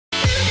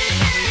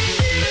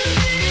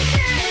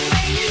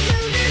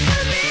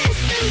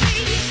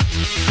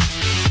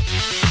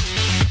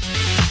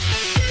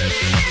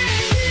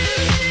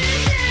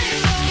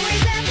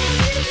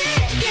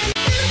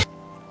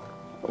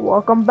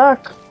Welcome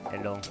back.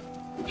 Hello.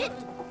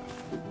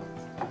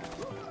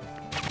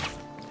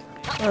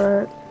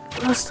 Alright.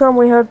 Last time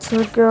we had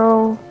to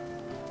go.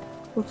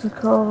 What's it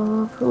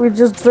called? We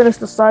just finished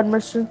the side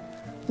mission.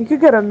 You could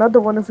get another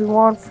one if you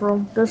want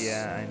from this.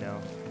 Yeah, I know.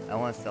 I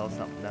want to sell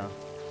something now.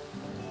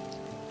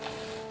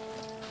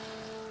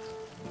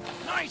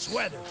 Nice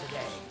weather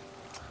today.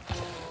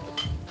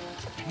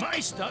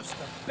 My stuff's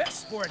the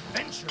best for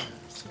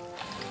adventurers.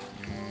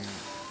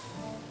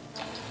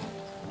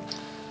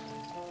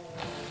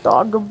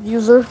 Dog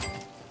abuser.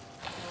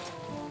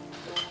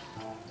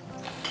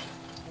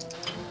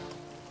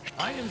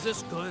 Items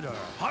this good are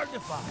hard to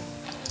find.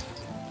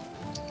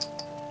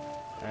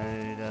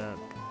 And,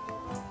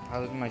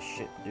 how's my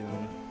shit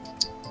doing?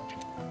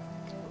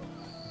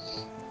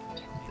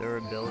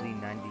 Durability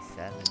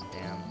 97,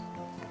 damn.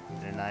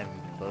 They're not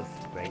even close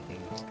to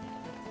breaking.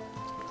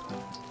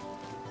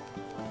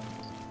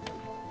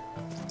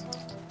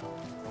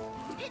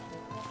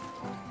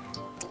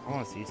 I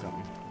want to see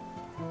something.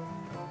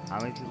 How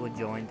many people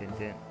joined and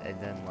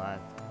then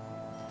left?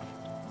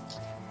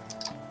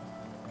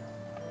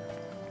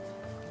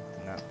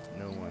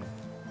 No one.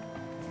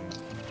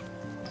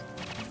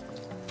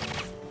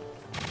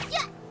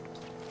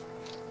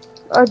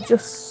 I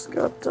just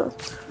got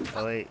that.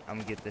 Oh wait, I'm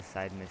gonna get this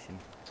side mission.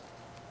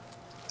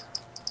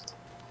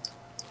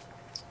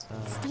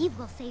 Steve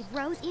will save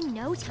Rose in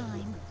no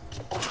time.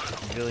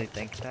 You really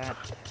think that?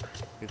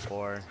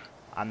 Before,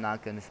 I'm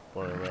not gonna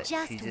spoil it.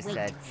 Just She just wait.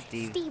 said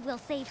Steve will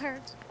save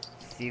her.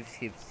 She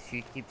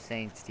keeps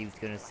saying Steve's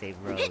gonna save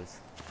Rose.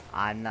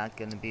 I'm not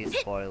gonna be a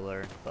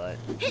spoiler, but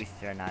we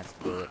should not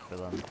spoil it for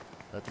them.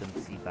 Let them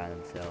see by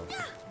themselves.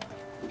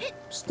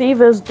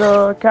 Steve is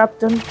the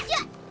captain.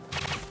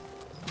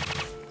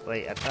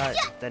 Wait, I thought,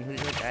 then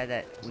who's the guy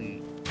that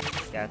we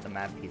got the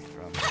map piece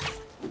from?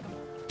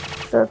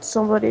 That's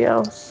somebody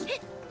else.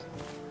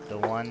 The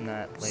one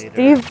that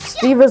later...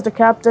 Steve is the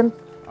captain.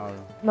 Oh,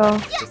 No.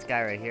 this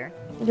guy right here?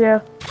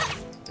 Yeah.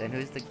 Then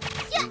who's the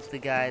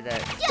guy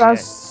that...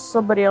 That's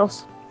somebody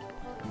else.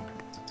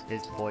 Her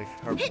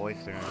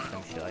boyfriend or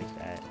some shit like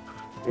that.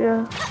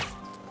 Yeah.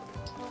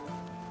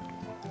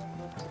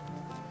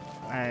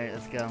 Alright,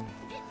 let's go.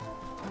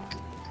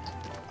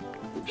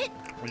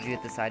 Did you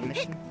get the side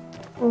mission?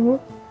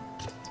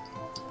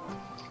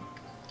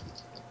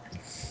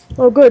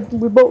 Oh, good.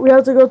 We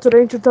have to go to the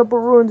ancient temple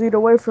ruins either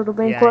way for the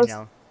main quest. Yeah,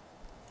 I know.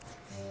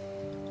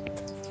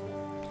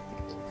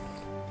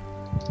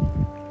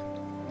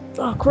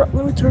 Oh crap!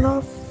 Let me turn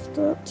off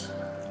that.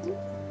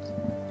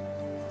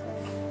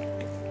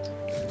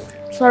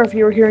 Sorry if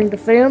you were hearing the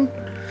fan.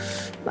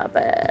 My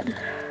bad.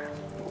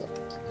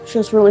 It's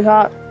just really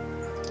hot.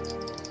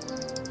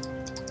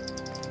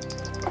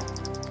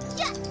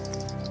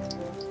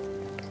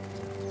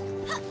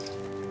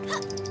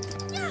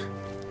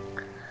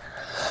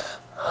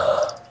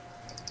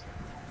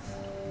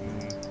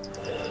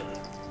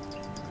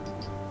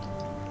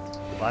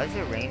 Why is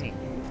it raining?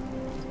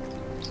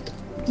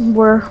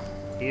 Where?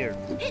 Here.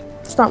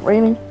 It's not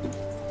raining.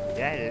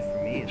 Yeah, it is.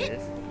 For me, it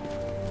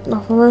is.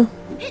 Not for me.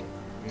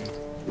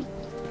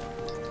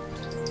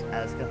 Alright,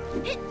 let's go.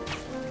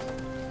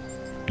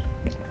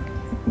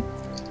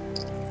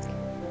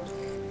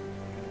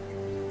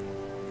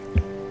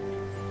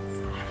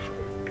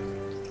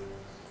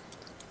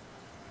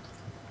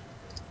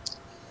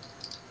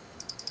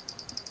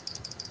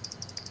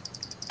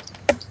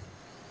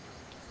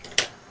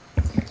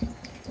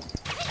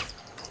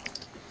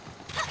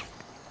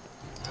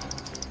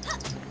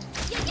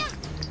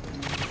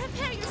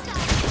 Prepare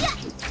yourself.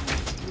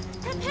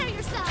 Prepare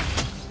yourself.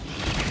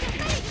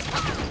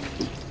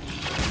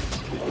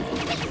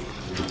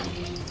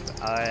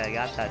 Alright, I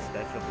got that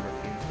special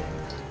perfume thing.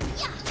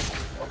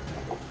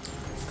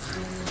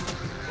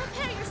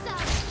 Prepare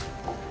yourself.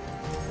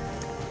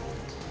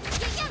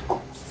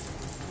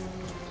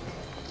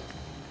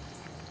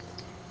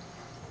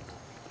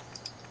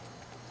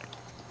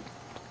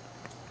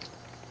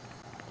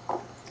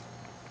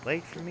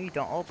 Wait for me,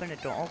 don't open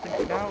it, don't open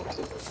it, no!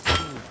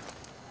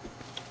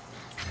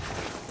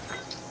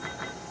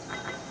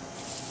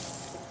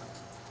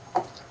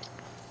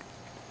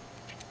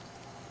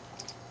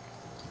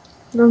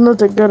 There's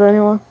nothing good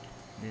anyway.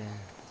 Yeah.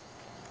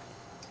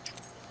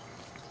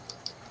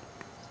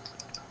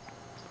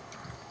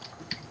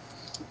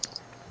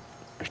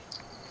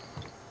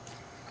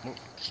 Oh,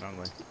 wrong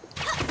one.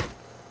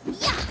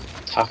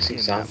 Toxic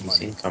Enough zombies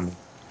money. incoming.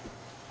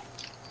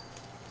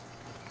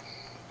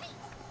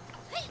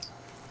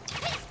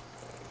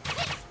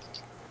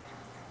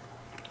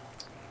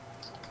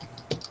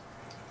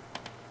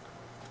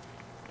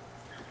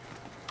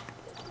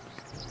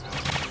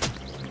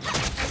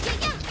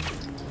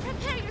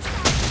 Prepare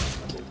yourself.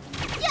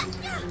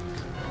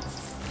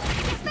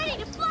 Get ready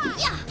to fly.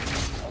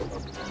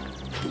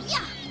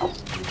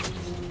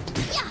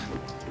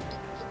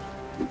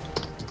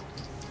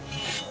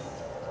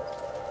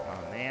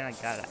 Oh man, I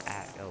gotta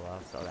act. Oh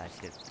well, so that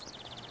shit.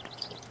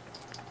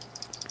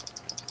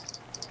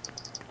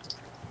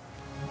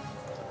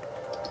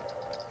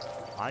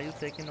 Why are you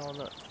taking all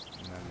the... No,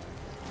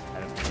 I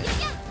don't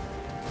care.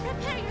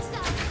 Prepare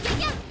yourself.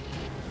 Yeah.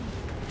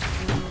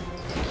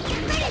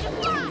 Get ready to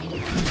fly.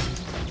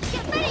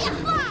 Get ready to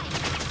fly.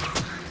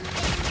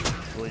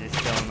 We're just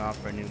showing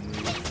off our new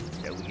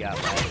moves that we got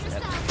last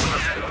episode.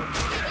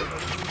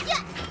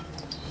 Yeah.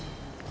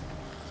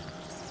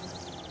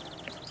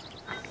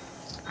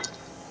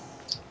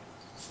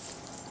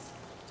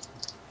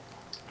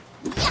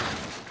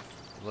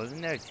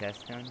 Wasn't there a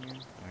chest down here?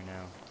 Or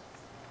no?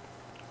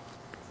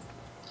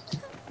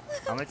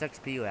 How much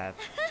XP you have?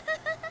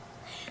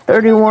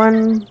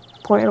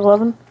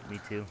 31.11. Me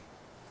too.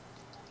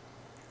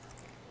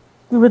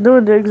 We've been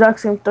doing the exact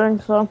same thing,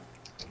 so.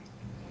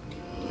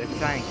 Let's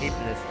try and keep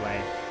it this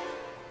way.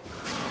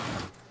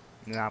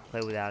 Not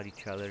play without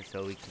each other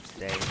so we can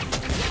stay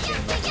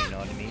same level, you know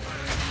what I mean?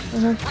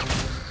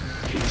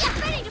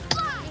 Get ready to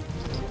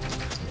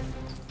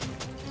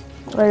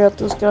fly. I got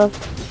this guy.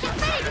 Get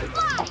ready to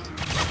fly.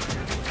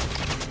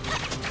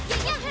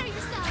 Get ahead of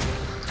yourself.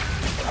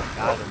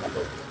 Got him.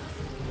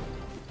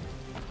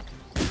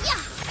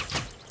 Yeah.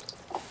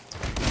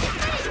 Get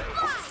ready to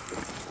fly.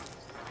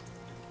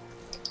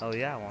 Oh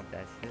yeah, I want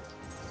that shit.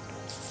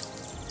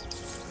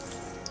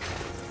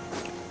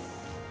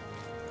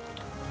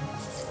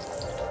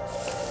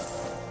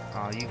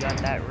 Oh, you got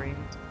that ring?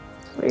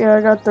 Yeah,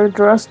 I got the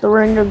dress, the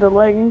ring, and the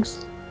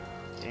leggings.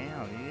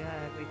 Damn, you got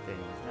everything.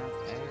 It's not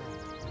fair.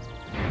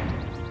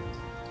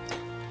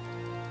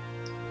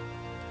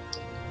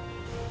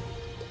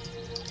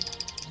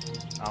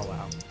 Oh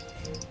wow.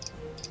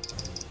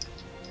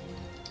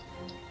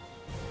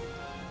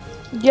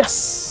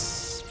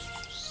 Yes!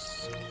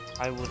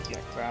 I would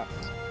get crap.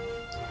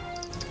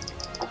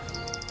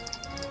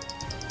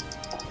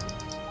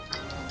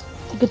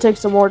 You could take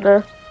some more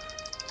there.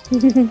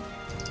 You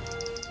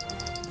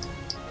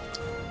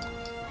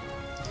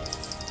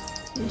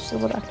see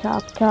what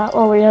that cap.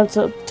 Oh, we have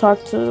to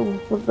talk to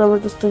whatever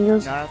this thing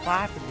is. Not if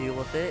I have to deal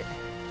with it.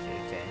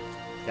 Okay.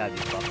 Gotta be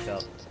fucked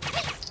up.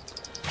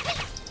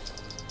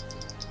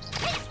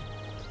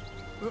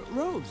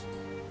 Rose.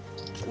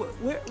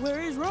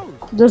 Where is Rose?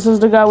 This is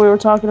the guy we were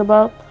talking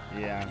about.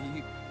 Yeah.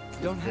 You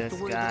don't have This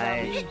to worry guy,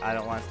 about me. I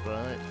don't want to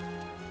spoil it.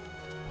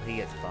 He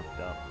gets fucked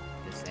up.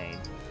 Just saying.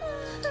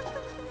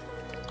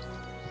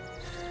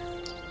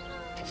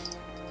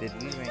 Did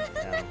we rank?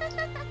 No.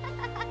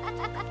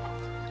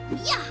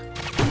 Yeah.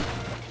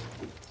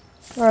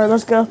 Alright,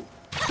 let's go.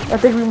 I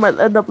think we might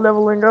end up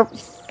leveling up.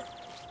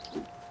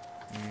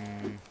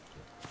 Mm,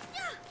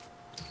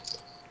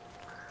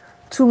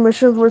 2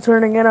 missions we're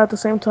turning in at the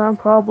same time,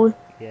 probably.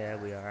 yeah,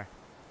 we are.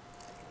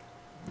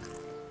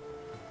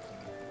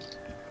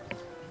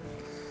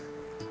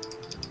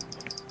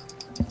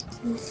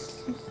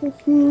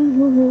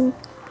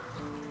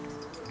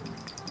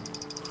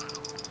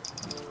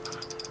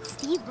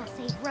 Steve will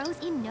save Rose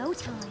in no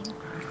time.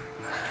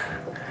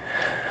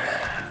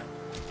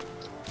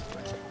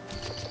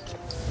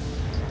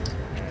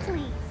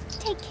 Please,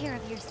 take care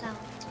of yourself.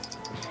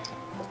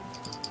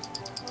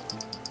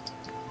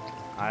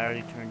 I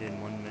already turned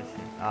in 1 mission.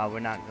 We're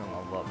not gonna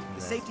level up from The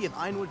this. safety of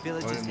Ironwood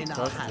Village We're is gonna be in our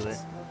close to hands. it.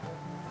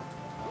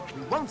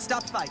 We won't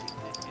stop fighting,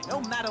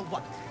 no matter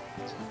what.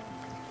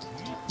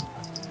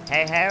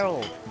 Hey,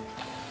 Harold!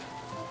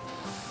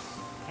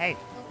 Hey!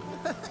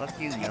 Fuck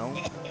you, gnome.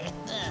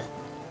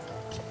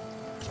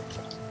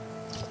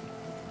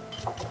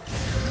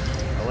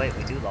 Oh wait,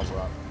 we do level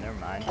up. Never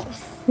mind.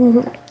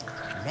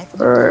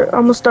 Alright,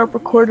 I'm gonna start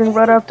recording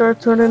right after I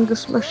turn in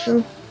this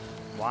mission.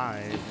 Why?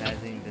 It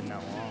hasn't even been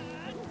that long.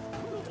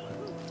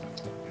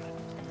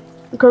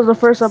 Because the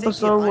first The safety of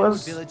episode Ironwood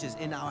was... Village is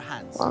in our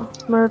hands.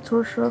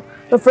 Meritor show.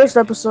 The first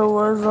episode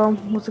was,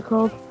 what's it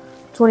called?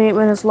 28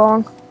 minutes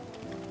long.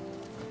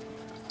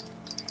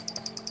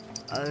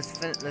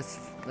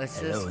 Let's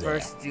just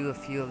first do a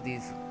few of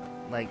these,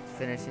 like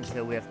finish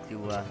until we have to.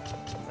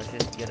 Let's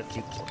just get a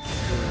few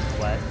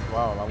quests.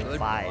 Well, level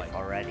 5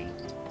 already.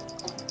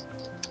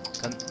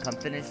 Come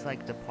finish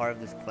like the part of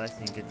this quest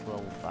and get to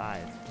level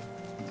 5.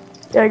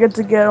 Yeah, I get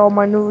to get all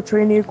my new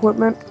trainee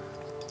equipment.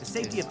 The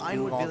safety of Just do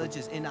Ironwood all the Village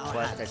is in our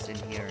quest hands.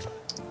 that's in here,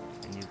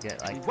 and you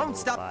get like. We to won't level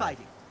stop 5.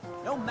 fighting,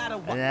 no matter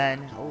what. And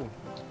then, oh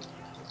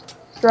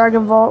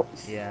Dragon Vault.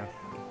 yeah,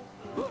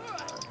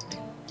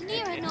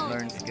 Near enough.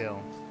 learn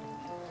skill.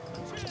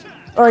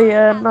 Oh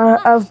yeah, and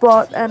I've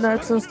bought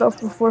NX and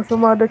stuff before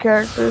from other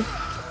characters.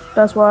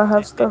 That's why I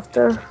have stuff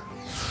there.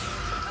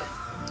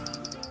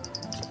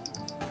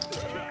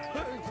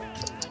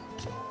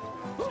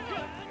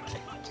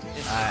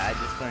 I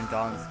just learned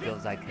all the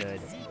skills I could.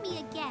 See me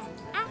again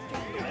after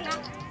the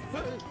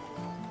practice.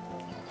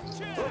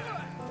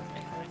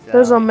 So,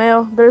 There's a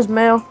male. There's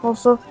male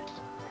also.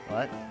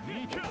 what?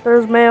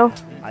 There's male.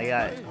 I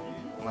got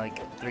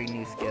like 3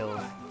 new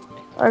skills.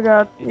 I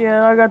got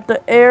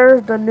the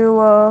air, the new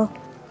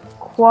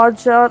quad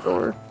shot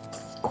or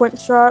quint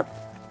shot,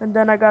 and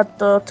then I got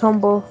the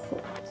tumble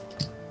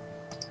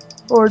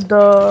or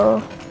the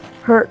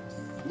hurt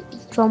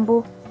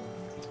tumble.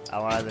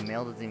 Oh, the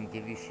mail doesn't even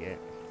give you shit.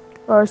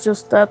 It's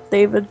just that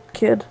David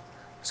kid.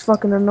 It's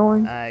fucking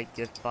annoying. Alright,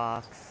 gift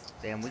box.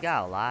 Damn, we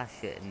got a lot of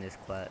shit in this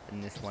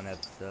one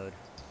episode.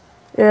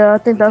 Yeah, I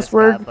think We that's just got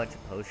a word. bunch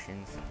of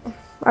potions.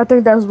 I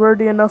think that's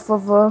worthy enough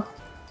of a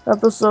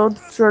episode,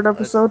 short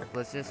episode.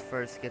 Let's just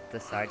first get the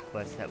side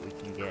quest that we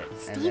can get, and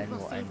Steve then will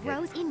we'll save end it.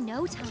 Rose in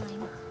no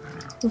time.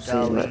 Let's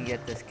So see. we can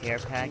get this care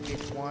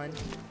package one.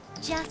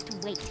 Just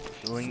wait.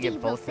 We can Steve get will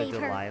both the save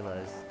her.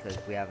 Delilahs because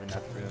we have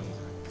enough room.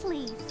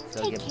 Please,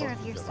 So take get care both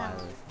of the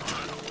yourself.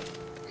 Delilahs.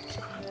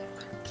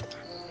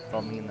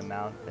 Foaming in the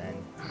mouth, and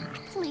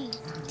Please,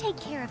 take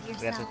care of we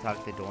have yourself. to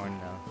talk to Dorn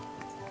though.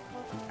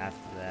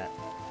 After that.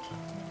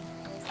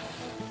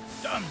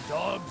 Dumb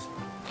dogs.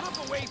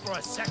 Look away for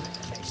a second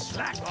and they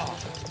slack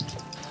off.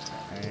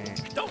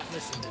 Alright. Don't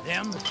listen to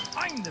them.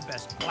 I'm the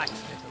best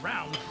blacksmith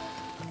around.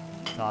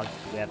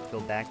 We have to go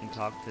back and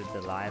talk to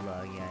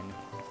Delilah again.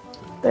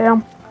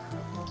 Damn.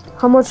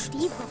 How much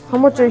Steve will save how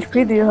much Rose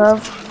HP in do you no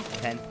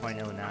have? time.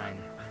 10.09.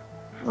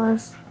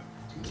 Nice.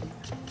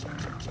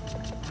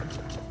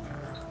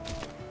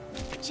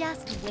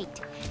 Just wait.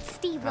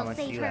 Steve How will much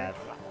do save you her. have?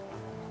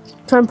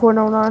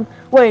 10.09.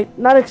 Wait,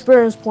 not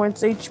experience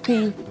points,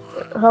 HP.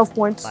 Health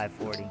points.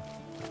 540.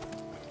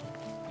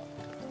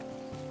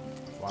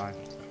 Why?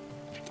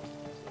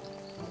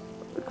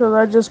 Because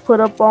I just put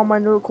up all my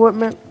new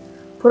equipment.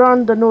 Put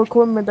on the new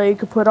equipment that you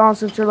could put on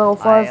since you're level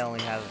I 5.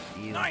 only have a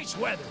few. Nice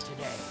weather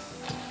today.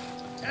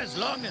 As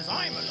long as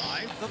I'm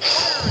alive, the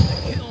fire in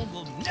the kiln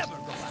will never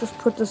go out. Just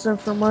put this in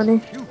for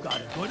money. You've got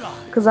a good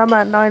eye. Because I'm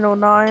at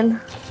 909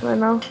 right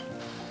now.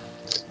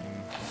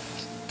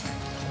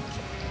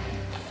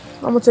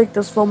 I'm gonna take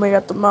this foaming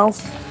at the mouth.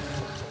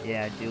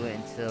 Yeah, do it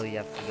until you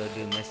have to go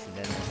do a mission,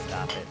 then we'll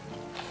stop it.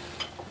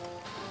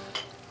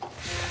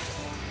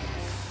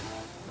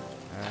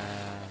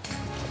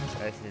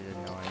 This is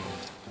annoying.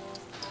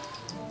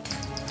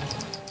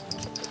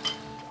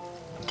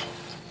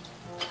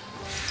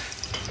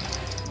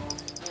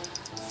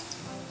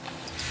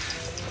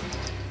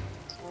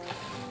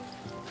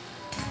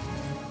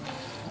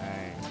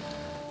 Alright.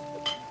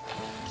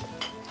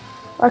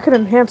 I could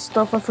enhance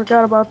stuff, I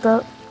forgot about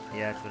that.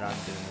 Yeah, that's what I'm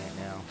doing right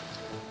now.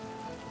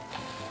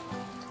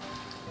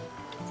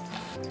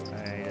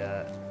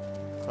 Alright,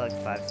 collect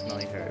 5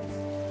 smelly herbs.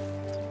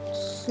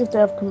 See if they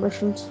have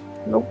commissions.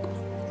 Nope.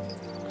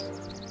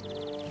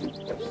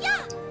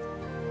 Yeah!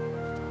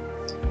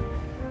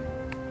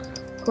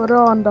 Put it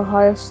on the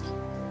highest.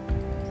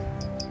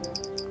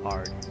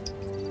 Hard.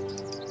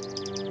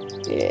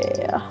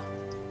 Yeah.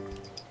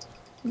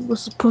 We're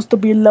supposed to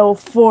be level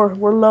 4.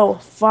 We're level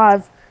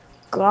 5.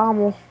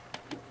 Gomel.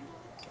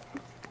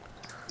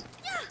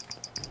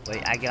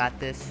 Wait, I got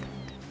this.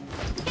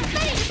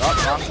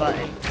 Oh, wrong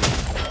button.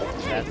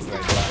 That's the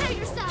right Take care of button.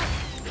 yourself.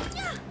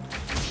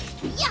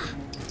 Yeah! Yeah!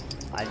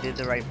 I did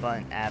the right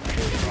button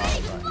after the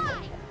wrong button.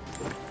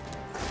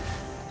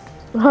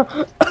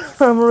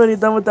 I'm already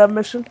done with that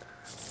mission.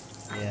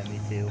 Yeah, me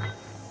too.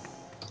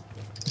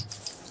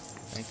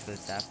 Thanks for the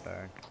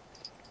sapphire.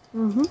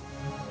 Mm-hmm.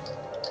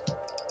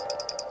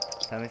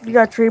 Tell me if You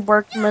got tree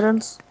bark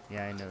mittens.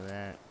 Yeah, I know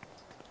that.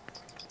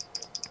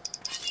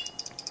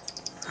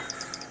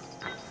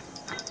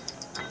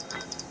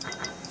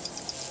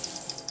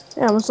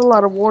 Yeah, there's a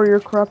lot of warrior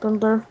crap in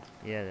there.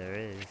 Yeah, there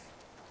is.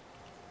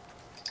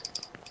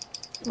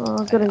 Oh,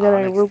 I'm gonna And get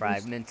any onyx rupees.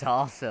 fragments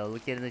also.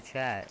 Look at it in the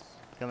chat.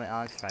 Come at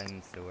onyx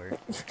fragments to work.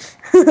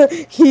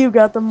 You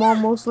got them all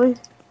mostly.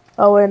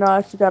 Oh wait, no, I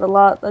actually got a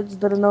lot. I just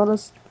didn't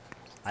notice.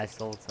 I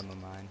sold some of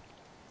mine.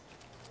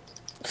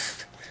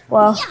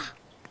 Wow.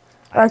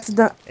 I If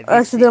you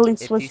accidentally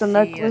see- if switched you the see a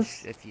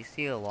necklace. if you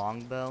see a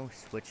longbow,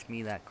 switch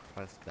me that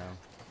crossbow.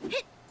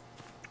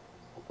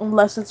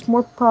 Unless it's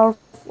more powerful.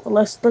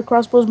 Unless the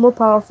crossbow is more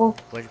powerful.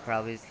 Which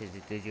probably is because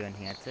did you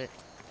enhance it?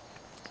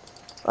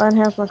 I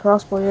enhanced my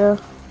crossbow, yeah.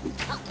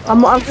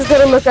 I'm just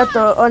gonna look at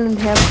the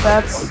unenhanced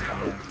stats.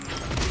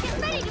 Get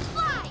ready to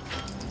fly!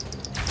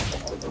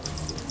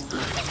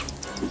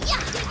 Yeah!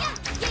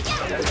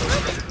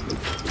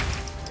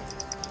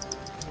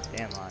 Yeah!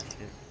 Damn, lost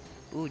shit.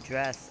 Ooh,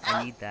 dress.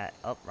 I need that.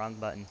 Oh, wrong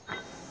button.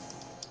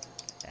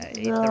 I ate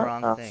the Yeah,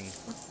 wrong thing.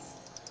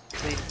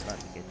 Please let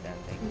me get that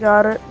thing.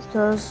 Got it,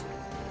 because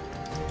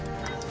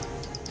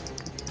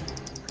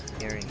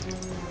Earrings.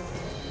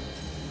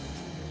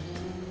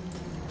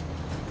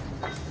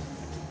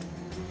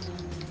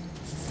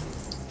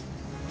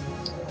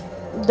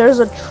 there's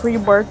a tree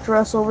bark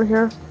dress over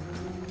here.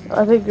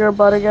 I think you're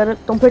about to get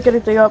it. Don't pick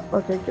anything up.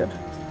 Okay, good.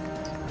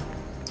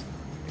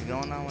 You're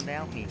going on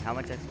without me. How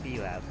much XP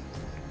you have?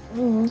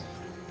 Mm-hmm.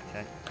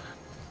 Check.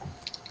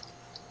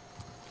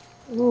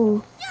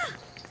 Ooh.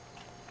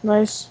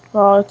 Nice.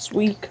 Oh, it's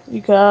weak.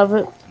 You can have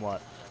it.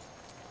 What?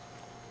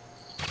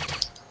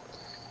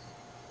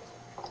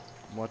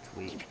 What's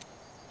weak?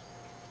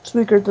 It's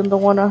weaker than the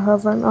one I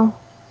have right now.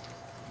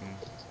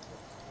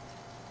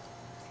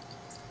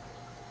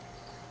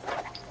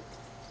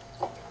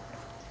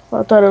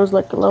 I thought it was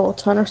like a level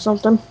 10 or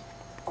something.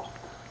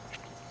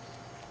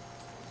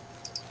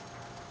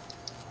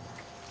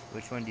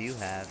 Which one do you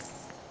have?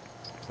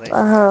 Wait,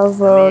 I have,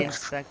 let me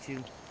inspect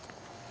you.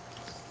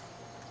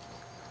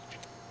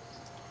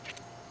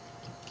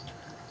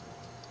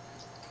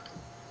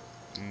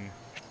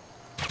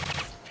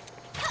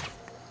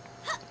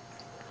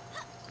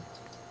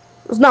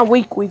 It's not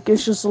weak,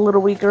 it's just a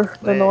little weaker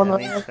Wait, than the one let that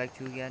me I have. inspect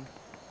you again.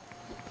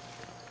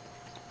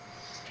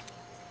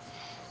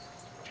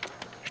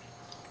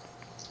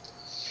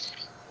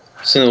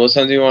 So, what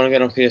time do you want to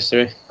get on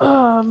PS3?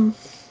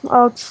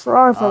 I'll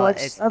try for like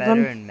It's 7.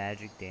 better in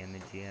magic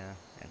damage, yeah.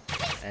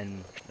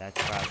 And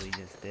that's probably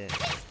just it.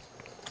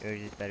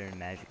 Yours is better in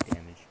magic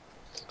damage.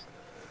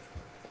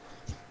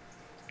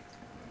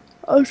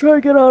 I'll try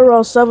to get out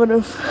around 7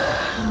 if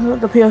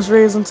the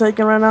PS3 isn't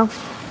taken right now.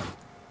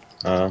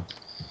 Alright,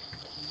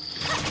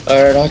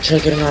 I'll try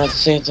getting on at the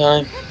same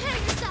time. Prepare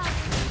yourself.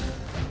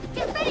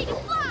 Get ready to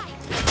fly.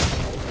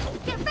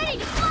 Get ready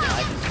to fly.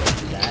 I just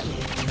looked at that.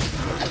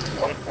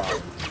 Get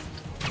fucked.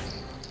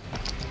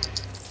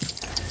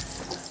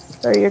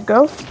 There you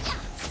go.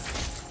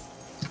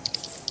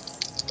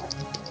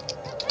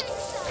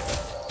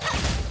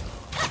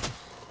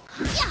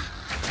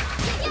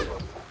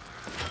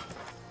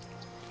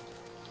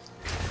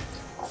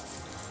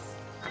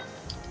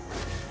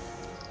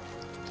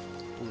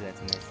 Ooh, that's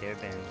a nice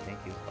hairband, thank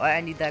you. Oh,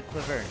 I need that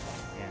quiver.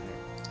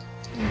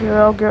 Damn it.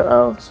 Yeah, I'll get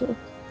out. So.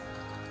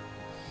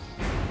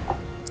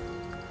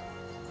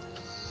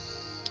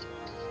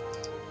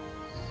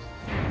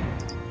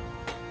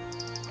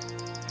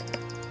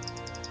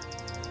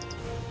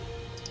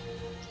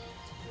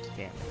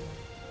 Damn it.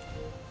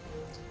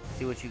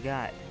 See what you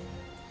got.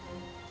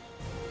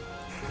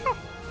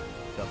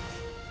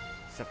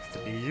 Sucks to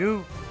be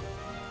you.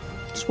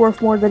 It's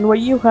worth more than what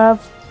you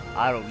have.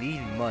 I don't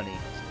need money.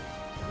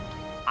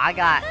 I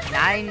got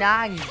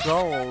 99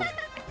 gold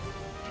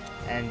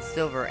and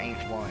silver ain't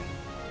one,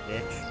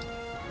 bitch.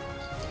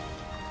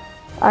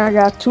 I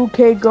got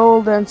 2k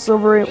gold and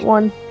silver ain't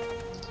 1.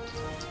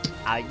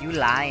 You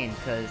lying,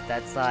 cause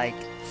that's like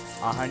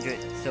 100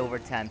 silver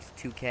times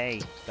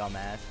 2k,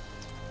 dumbass.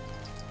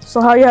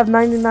 So how you have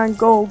 99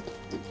 gold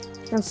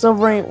and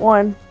silver ain't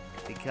 1?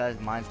 Because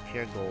mine's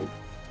pure gold.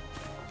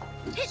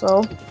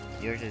 So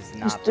Yours is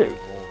not still- pure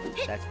gold.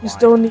 That's you why.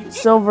 still need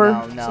silver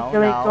No, to no,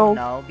 get gold.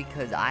 no,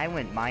 because I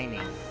went mining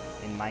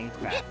in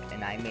Minecraft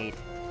and I made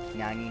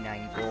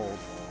 99 gold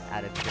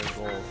out of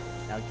pure gold.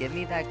 Now give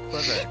me that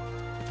quiver.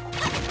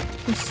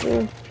 Let's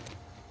see.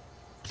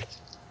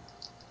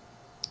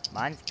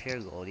 Mine's pure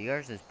gold.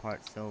 Yours is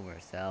part silver,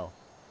 so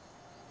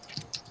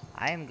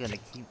I am gonna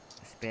keep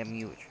spamming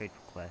you with trade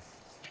requests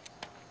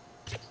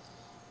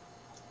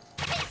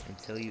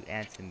until you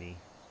answer me.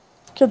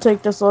 Can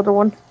take this other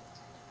one.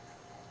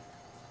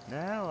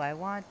 No, I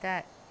want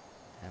that.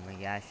 Oh my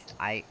gosh,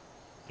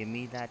 give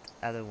me that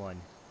other one.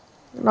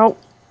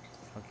 Nope.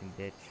 Fucking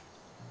bitch.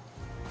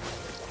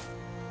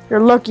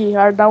 You're lucky.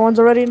 That one's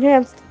already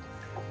enhanced.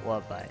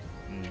 What, but?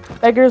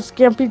 Beggars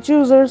can't be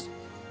choosers.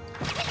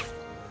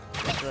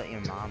 That's what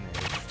your mom is.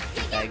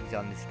 She begs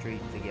on the street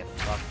to get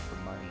fucked for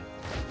money.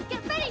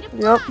 Get ready to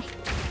Yep. fly.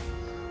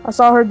 I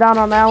saw her down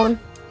on Allen.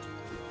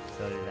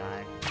 So did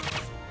I.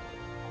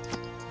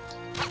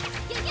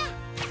 Yeah, yeah,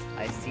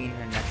 I seen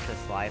her next to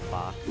Sly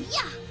Fox.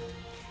 yeah.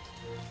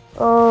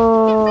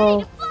 Oh.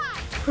 Ready to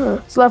fly.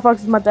 Sly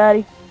Fox is my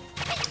daddy.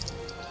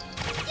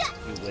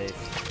 You wish.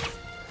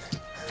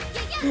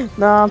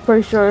 Nah, I'm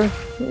pretty sure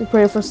you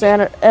pray for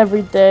Santa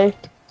every day.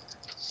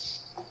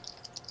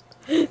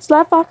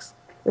 Sly Fox.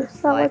 I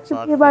Sly want you to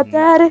Fox be my would-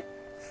 daddy.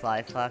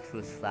 Sly Fox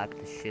would slap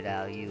the shit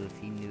out of you if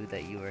he knew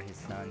that you were his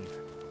son.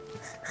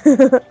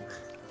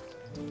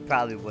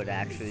 Probably would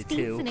actually Steve's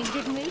too. in a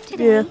good mood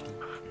today. Yeah.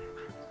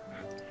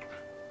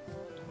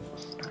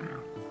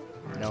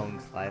 Knowing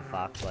Sly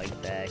Fox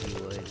like that, he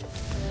would.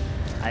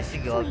 I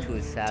should go up to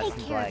his house Take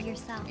and be care of like,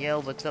 yourself. yo,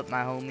 what's up,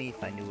 my homie,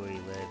 if I knew where he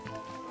lived.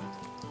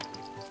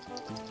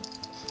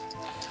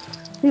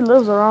 He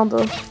lives around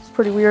us. It's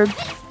pretty weird.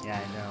 Yeah,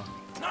 I know.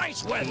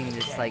 Nice He weather. can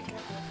just like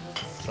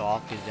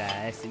stalk his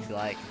ass and be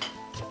like,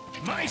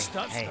 My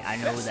stuff's hey, the I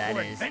know who best that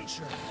for is.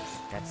 adventurers.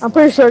 that's I'm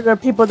pretty sure there are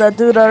people that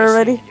do that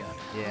already.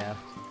 Yeah.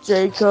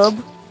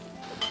 Jacob.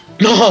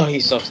 No, he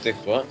sucks dick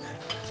butt.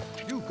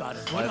 You got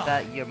it. What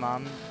about your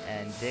mom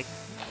and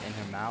dicks in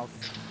her mouth?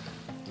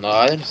 No,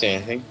 I didn't say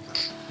anything.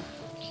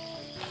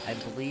 I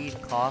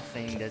believe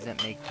coughing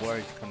doesn't make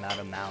words come out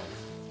of mouth.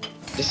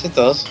 Yes, it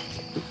does.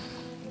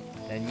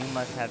 Then you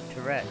must have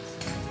Tourette's.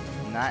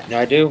 Not Yeah,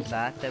 I do.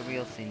 Not the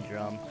real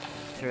syndrome.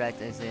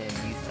 Tourette's is in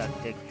you suck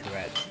dick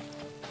Tourette's.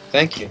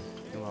 Thank you.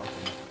 You're welcome.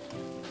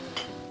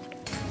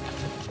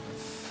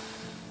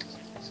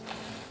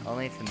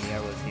 Only if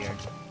Amir was here.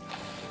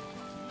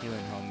 He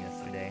went home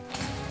yesterday.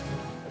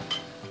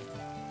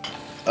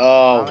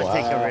 Oh, I'm gonna wow.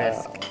 take a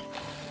risk.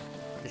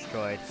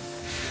 Destroyed.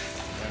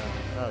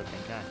 Oh,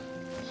 thank God.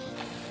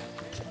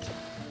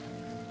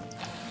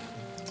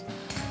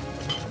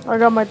 I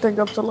got my thing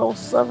up to level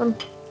 7.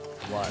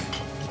 What?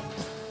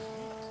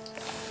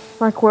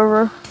 My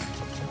quiver.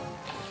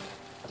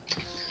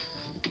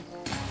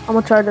 I'm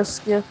gonna try this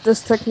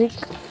technique.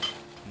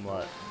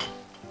 What?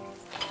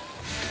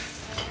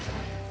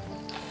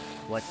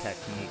 What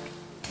technique?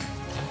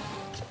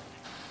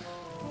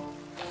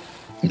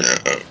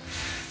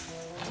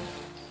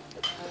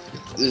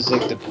 This is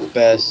like the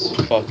best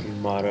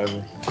fucking mod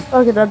ever.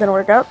 Okay, that didn't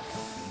work out.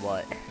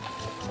 What?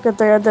 Good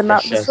thing I did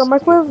not Precious. destroy my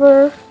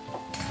quiver.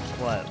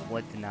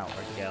 What did not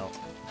work out?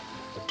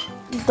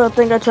 The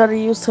thing I tried to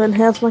use to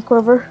enhance my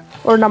quiver.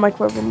 Or not my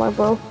quiver, my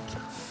bow.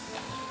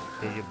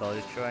 Did your bow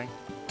destroy?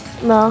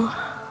 No,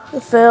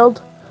 it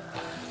failed.